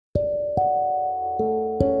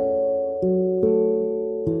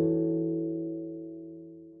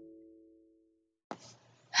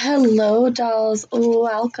Hello, dolls.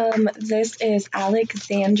 Welcome. This is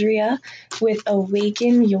Alexandria with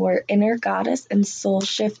Awaken Your Inner Goddess and Soul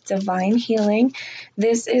Shift Divine Healing.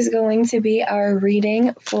 This is going to be our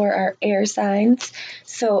reading for our air signs.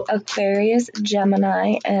 So, Aquarius,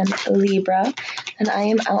 Gemini, and Libra. And I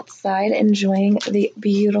am outside enjoying the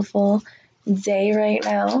beautiful day right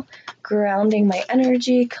now, grounding my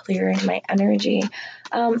energy, clearing my energy.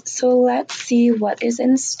 So, let's see what is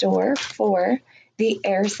in store for the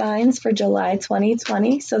air signs for July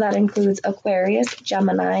 2020. So that includes Aquarius,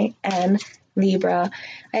 Gemini, and Libra.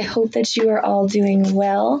 I hope that you are all doing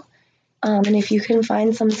well. And if you can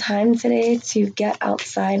find some time today to get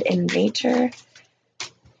outside in nature,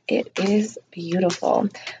 it is beautiful.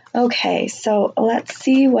 Okay, so let's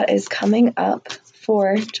see what is coming up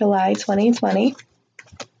for July 2020.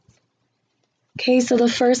 Okay, so the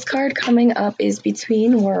first card coming up is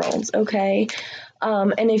Between Worlds, okay?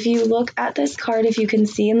 And if you look at this card, if you can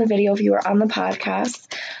see in the video, if you are on the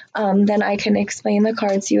podcast, then I can explain the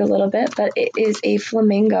card to you a little bit, but it is a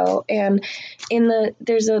flamingo, and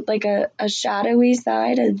there's a shadowy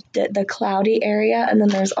side, the cloudy area, and then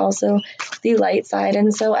there's also the light side.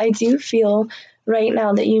 And so I do feel right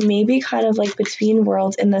now that you may be kind of like between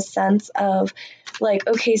worlds in the sense of like,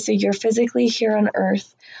 okay, so you're physically here on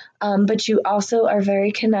Earth, but you also are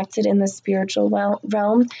very connected in the spiritual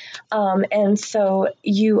realm. And so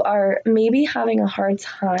you are maybe having a hard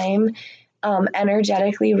time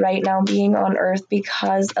energetically right now being on Earth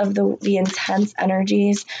because of the intense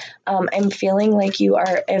energies. I'm feeling like you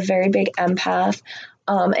are a very big empath.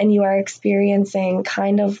 And you are experiencing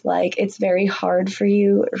kind of like it's very hard for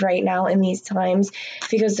you right now in these times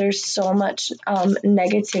because there's so much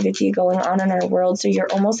negativity going on in our world. So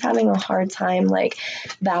you're almost having a hard time like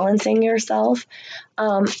balancing yourself.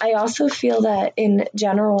 I also feel that in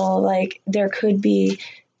general, like there could be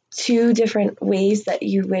two different ways that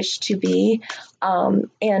you wish to be,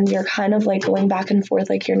 and you're kind of like going back and forth,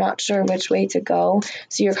 like you're not sure which way to go,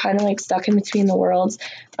 so you're kind of like stuck in between the worlds.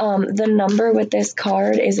 The number with this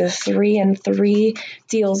card is a 3, and 3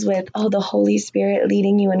 deals with the Holy Spirit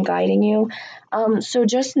leading you and guiding you. So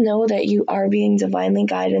just know that you are being divinely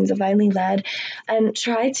guided and divinely led, and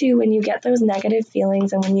try to, when you get those negative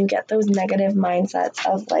feelings and when you get those negative mindsets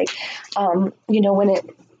of like,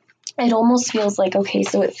 when it almost feels like, okay,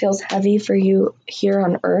 so it feels heavy for you here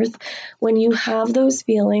on Earth. When you have those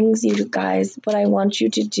feelings, you guys, what I want you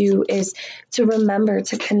to do is to remember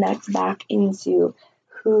to connect back into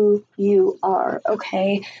who you are,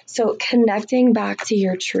 okay? So connecting back to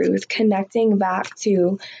your truth, connecting back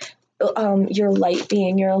to your light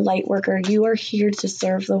being, you're a light worker. You are here to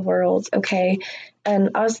serve the world, okay?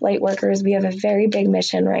 And us light workers, we have a very big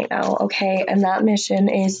mission right now, okay? And that mission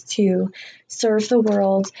is to serve the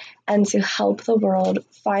world and to help the world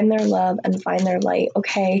find their love and find their light,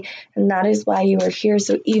 okay? And that is why you are here.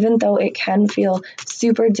 So even though it can feel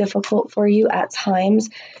super difficult for you at times,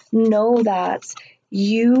 know that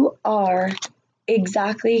you are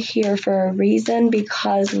exactly here for a reason,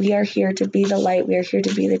 because we are here to be the light. We are here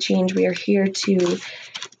to be the change. We are here to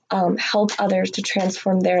help others to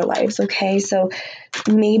transform their lives, okay? So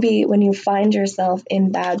maybe when you find yourself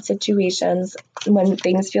in bad situations, when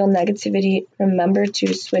things feel negativity, remember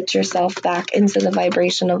to switch yourself back into the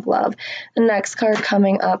vibration of love. The next card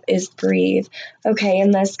coming up is Breathe, okay?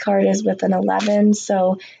 And this card is with an 11,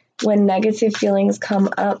 so when negative feelings come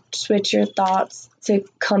up, switch your thoughts to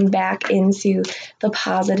come back into the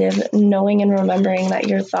positive, knowing and remembering that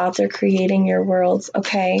your thoughts are creating your worlds,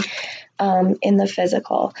 okay, in the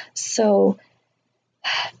physical. So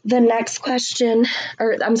the next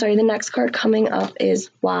the next card coming up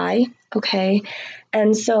is Why, okay?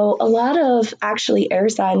 And so a lot of actually air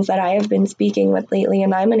signs that I have been speaking with lately,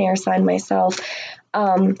 and I'm an air sign myself,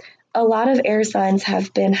 a lot of air signs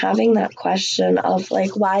have been having that question of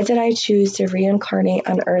like, why did I choose to reincarnate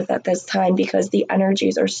on Earth at this time? Because the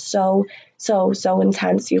energies are so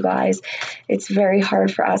intense, you guys. It's very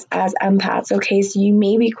hard for us as empaths, okay? So you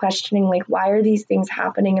may be questioning like, why are these things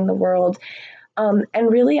happening in the world? And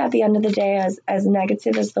really at the end of the day, as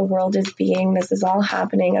negative as the world is being, this is all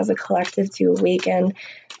happening as a collective to awaken,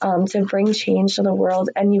 to bring change to the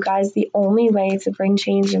world. And you guys, the only way to bring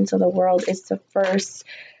change into the world is to first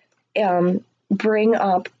bring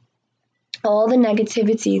up all the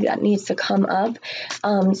negativity that needs to come up,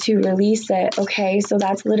 to release it, okay? So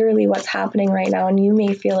that's literally what's happening right now, and you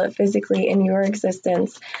may feel it physically in your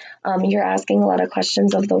existence. You're asking a lot of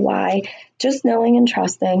questions of the why, just knowing and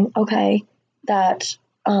trusting, okay, that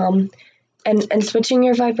and switching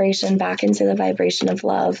your vibration back into the vibration of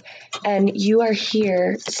love. And you are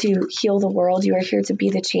here to heal the world. You are here to be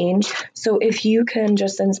the change. So if you can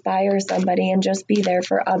just inspire somebody and just be there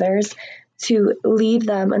for others, to lead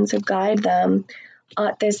them and to guide them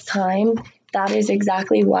at this time, that is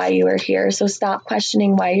exactly why you are here. So stop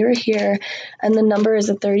questioning why you're here. And the number is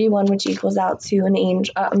a 31, which equals out to an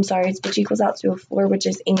angel. Which equals out to a 4, which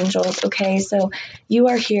is angels. Okay, so you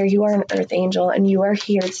are here. You are an earth angel, and you are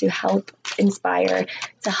here to help inspire,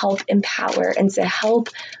 to help empower, and to help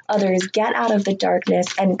others get out of the darkness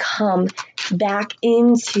and come back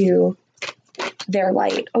into their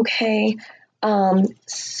light. Okay,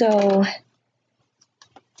 so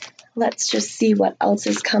let's just see what else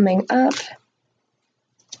is coming up.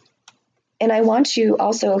 And I want you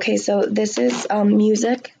also, okay, so this is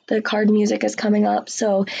music. The card music is coming up.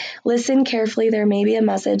 So listen carefully. There may be a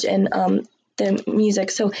message in the music.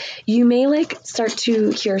 So you may like start to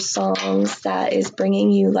hear songs that is bringing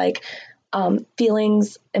you like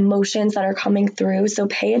feelings, emotions that are coming through. So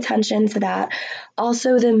pay attention to that.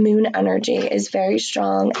 Also, the moon energy is very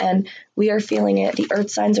strong and we are feeling it. The earth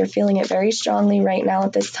signs are feeling it very strongly right now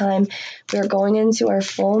at this time. We're going into our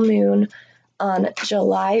full moon on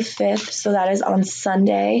July 5th. So that is on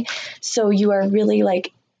Sunday. So you are really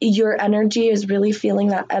like, your energy is really feeling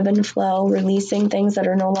that ebb and flow, releasing things that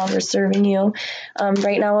are no longer serving you.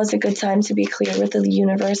 Right now is a good time to be clear with the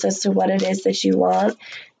universe as to what it is that you want.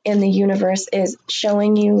 And the universe is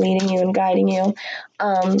showing you, leading you, and guiding you.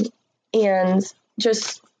 And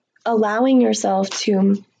just allowing yourself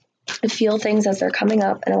to feel things as they're coming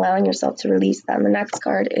up and allowing yourself to release them. The next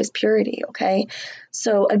card is purity, okay?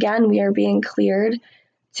 So again, we are being cleared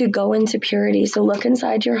to go into purity. So look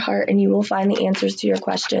inside your heart and you will find the answers to your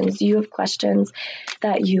questions. You have questions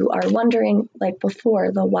that you are wondering, like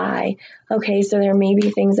before, the why. Okay, so there may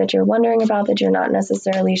be things that you're wondering about that you're not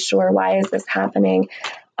necessarily sure, why is this happening?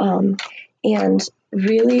 And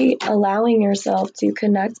really allowing yourself to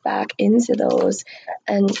connect back into those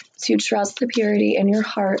and to trust the purity in your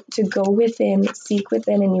heart, to go within, seek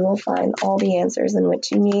within, and you will find all the answers in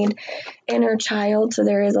which you need. Inner child. So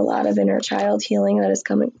there is a lot of inner child healing that is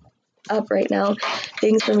coming up right now.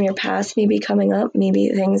 Things from your past may be coming up. Maybe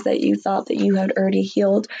things that you thought that you had already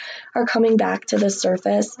healed are coming back to the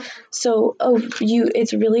surface. So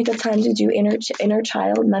it's a really good time to do inner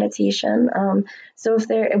child meditation. So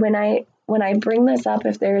when I bring this up,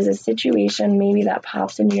 if there is a situation maybe that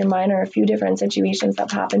pops into your mind, or a few different situations that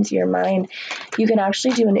pop into your mind, you can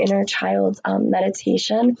actually do an inner child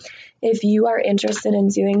meditation. If you are interested in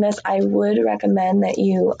doing this, I would recommend that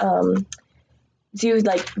you do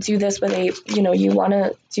this with you want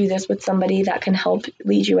to do this with somebody that can help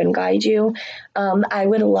lead you and guide you. I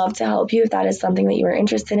would love to help you. If that is something that you are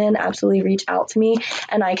interested in, absolutely reach out to me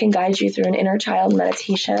and I can guide you through an inner child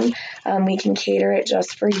meditation. We can cater it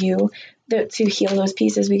just for you to heal those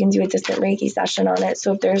pieces. We can do a distant Reiki session on it.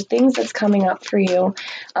 So if there's things that's coming up for you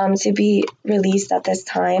to be released at this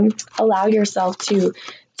time, allow yourself to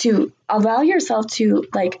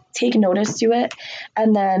like take notice to it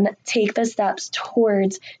and then take the steps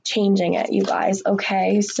towards changing it, you guys.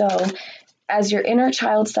 Okay, so as your inner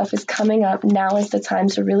child stuff is coming up, now is the time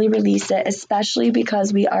to really release it, especially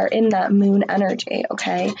because we are in that moon energy.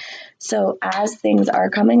 Okay, so as things are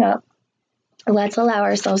coming up, let's allow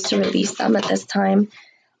ourselves to release them at this time.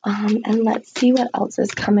 And let's see what else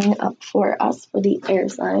is coming up for us for the air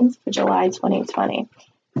signs for July 2020.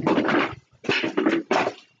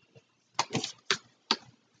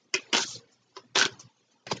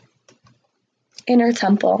 Inner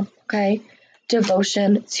temple, okay?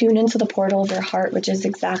 Devotion, tune into the portal of your heart, which is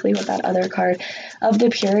exactly what that other card of the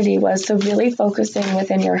purity was. So really focusing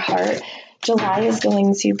within your heart. July is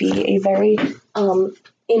going to be a very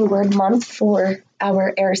inward month for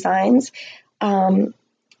our air signs.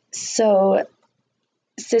 So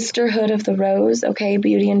sisterhood of the rose, okay?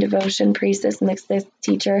 Beauty and devotion, priestess, mystic,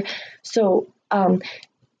 teacher. So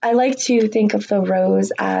I like to think of the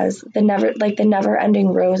rose as the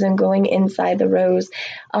never-ending rose and going inside the rose.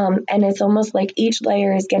 And it's almost like each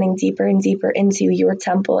layer is getting deeper and deeper into your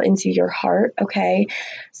temple, into your heart, okay?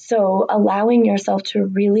 So allowing yourself to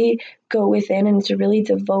really go within and to really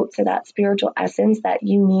devote to that spiritual essence that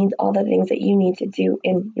you need, all the things that you need to do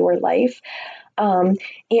in your life.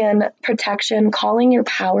 And protection, calling your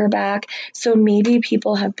power back. So maybe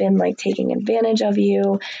people have been like taking advantage of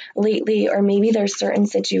you lately, or maybe there's certain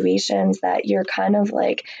situations that you're kind of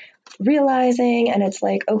like realizing and it's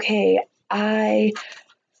like, okay, I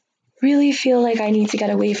really feel like I need to get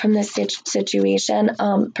away from this situation,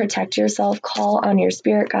 protect yourself, call on your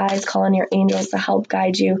spirit guides, call on your angels to help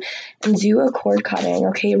guide you, and do a cord cutting,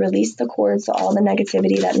 okay? Release the cords to all the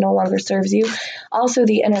negativity that no longer serves you. Also,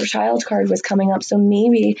 the inner child card was coming up, so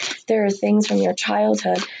maybe there are things from your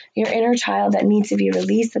childhood, your inner child, that need to be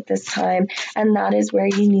released at this time, and that is where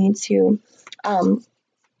you need to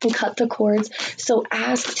cut the cords. So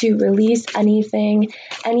ask to release anything,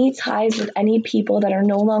 any ties with any people that are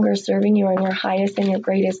no longer serving you in your highest and your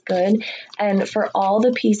greatest good, and for all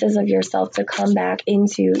the pieces of yourself to come back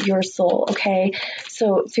into your soul, okay?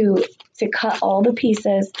 So to cut all the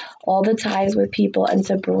pieces, all the ties with people, and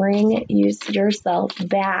to bring yourself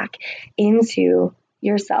back into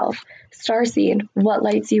yourself. Starseed, what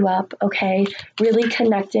lights you up, okay? Really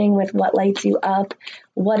connecting with what lights you up.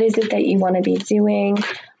 What is it that you want to be doing?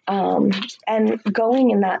 And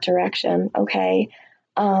going in that direction, okay?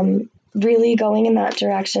 Really going in that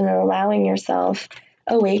direction and allowing yourself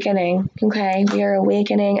awakening, okay? We are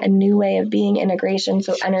awakening a new way of being, integration,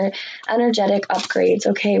 so energetic upgrades,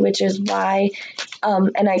 okay? Which is why,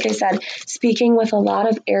 and like I said, speaking with a lot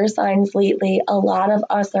of air signs lately, a lot of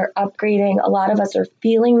us are upgrading, a lot of us are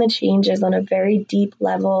feeling the changes on a very deep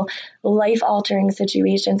level. Life-altering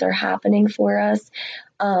situations are happening for us.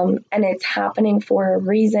 And it's happening for a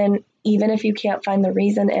reason. Even if you can't find the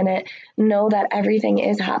reason in it, know that everything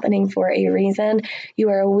is happening for a reason. You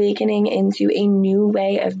are awakening into a new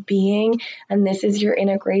way of being, and this is your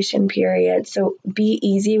integration period. So be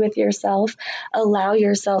easy with yourself. Allow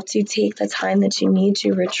yourself to take the time that you need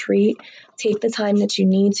to retreat. Take the time that you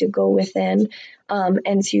need to go within,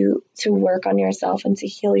 and to work on yourself and to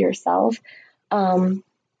heal yourself. And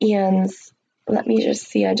let me just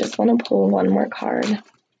see. I just want to pull one more card.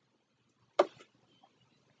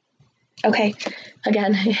 Okay,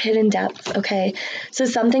 again, hidden depth, okay? So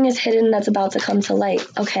something is hidden that's about to come to light,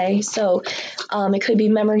 okay? So it could be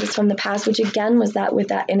memories from the past, which again was that with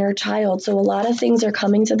that inner child. So a lot of things are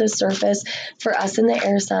coming to the surface for us in the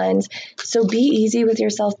air signs. So be easy with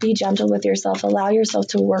yourself, be gentle with yourself, allow yourself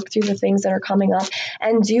to work through the things that are coming up.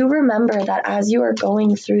 And do remember that as you are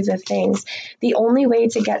going through the things, the only way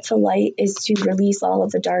to get to light is to release all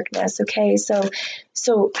of the darkness, okay?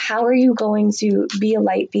 So how are you going to be a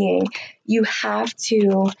light being? You have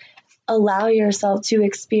to allow yourself to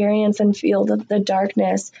experience and feel the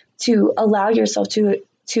darkness, to allow yourself to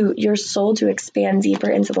your soul to expand deeper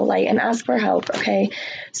into the light, and ask for help, okay?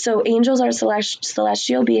 So angels are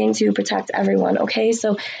celestial beings who protect everyone, okay?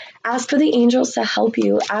 So ask for the angels to help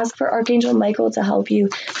you. Ask for Archangel Michael to help you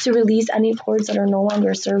to release any cords that are no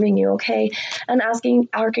longer serving you, okay? And asking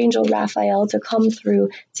Archangel Raphael to come through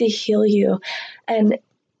to heal you. And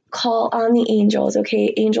call on the angels,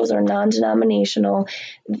 okay? Angels are non-denominational,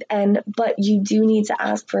 but you do need to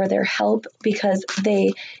ask for their help because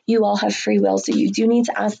you all have free will. So you do need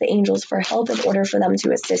to ask the angels for help in order for them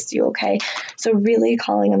to assist you, okay? So really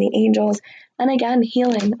calling on the angels. And again,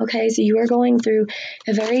 healing, okay? So you are going through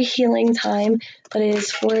a very healing time, but it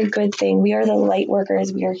is for a good thing. We are the light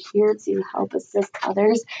workers. We are here to help assist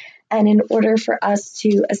others. And in order for us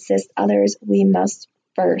to assist others, we must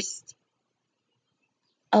first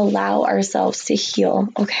allow ourselves to heal,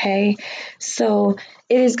 okay? So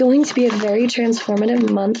it is going to be a very transformative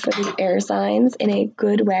month for the air signs in a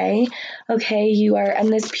good way, okay? You are, and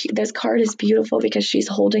this card is beautiful because she's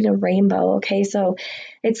holding a rainbow, okay? So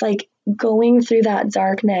it's like going through that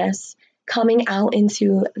darkness, coming out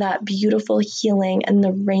into that beautiful healing and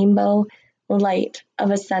the rainbow light of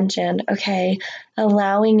ascension, okay?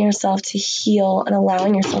 Allowing yourself to heal and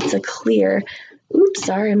allowing yourself to clear. Oops,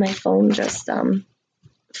 sorry, my phone just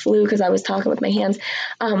flew because I was talking with my hands.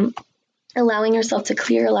 Allowing yourself to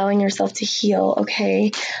clear, allowing yourself to heal,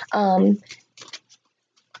 okay?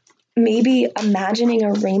 Maybe imagining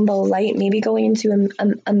a rainbow light, maybe going into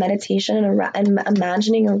a meditation and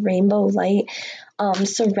imagining a rainbow light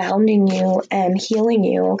surrounding you and healing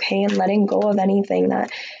you, okay? And letting go of anything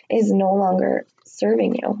that is no longer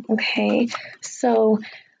serving you, okay? So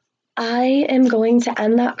I am going to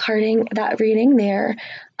end that reading there.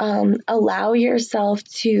 Allow yourself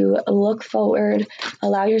to look forward,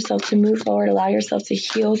 allow yourself to move forward, allow yourself to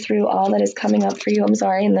heal through all that is coming up for you. I'm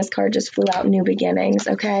sorry, and this card just flew out, new beginnings,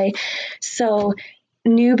 okay? So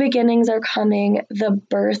new beginnings are coming, the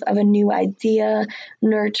birth of a new idea,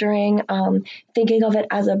 nurturing, thinking of it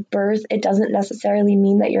as a birth. It doesn't necessarily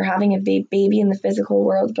mean that you're having a baby in the physical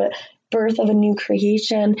world, but birth of a new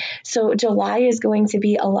creation. So July is going to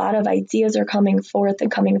be a lot of ideas are coming forth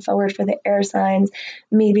and coming forward for the air signs.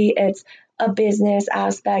 Maybe it's a business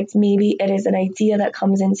aspect. Maybe it is an idea that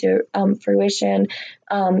comes into fruition,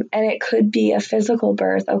 and it could be a physical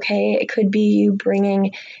birth, okay? It could be you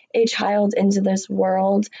bringing a child into this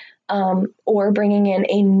world, or bringing in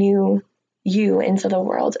a new you into the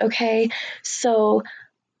world, okay? So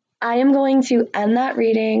I am going to end that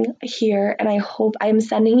reading here, and I hope I'm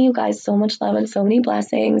sending you guys so much love and so many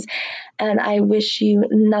blessings, and I wish you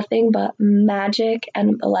nothing but magic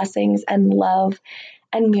and blessings and love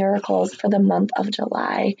and miracles for the month of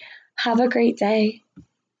July. Have a great day.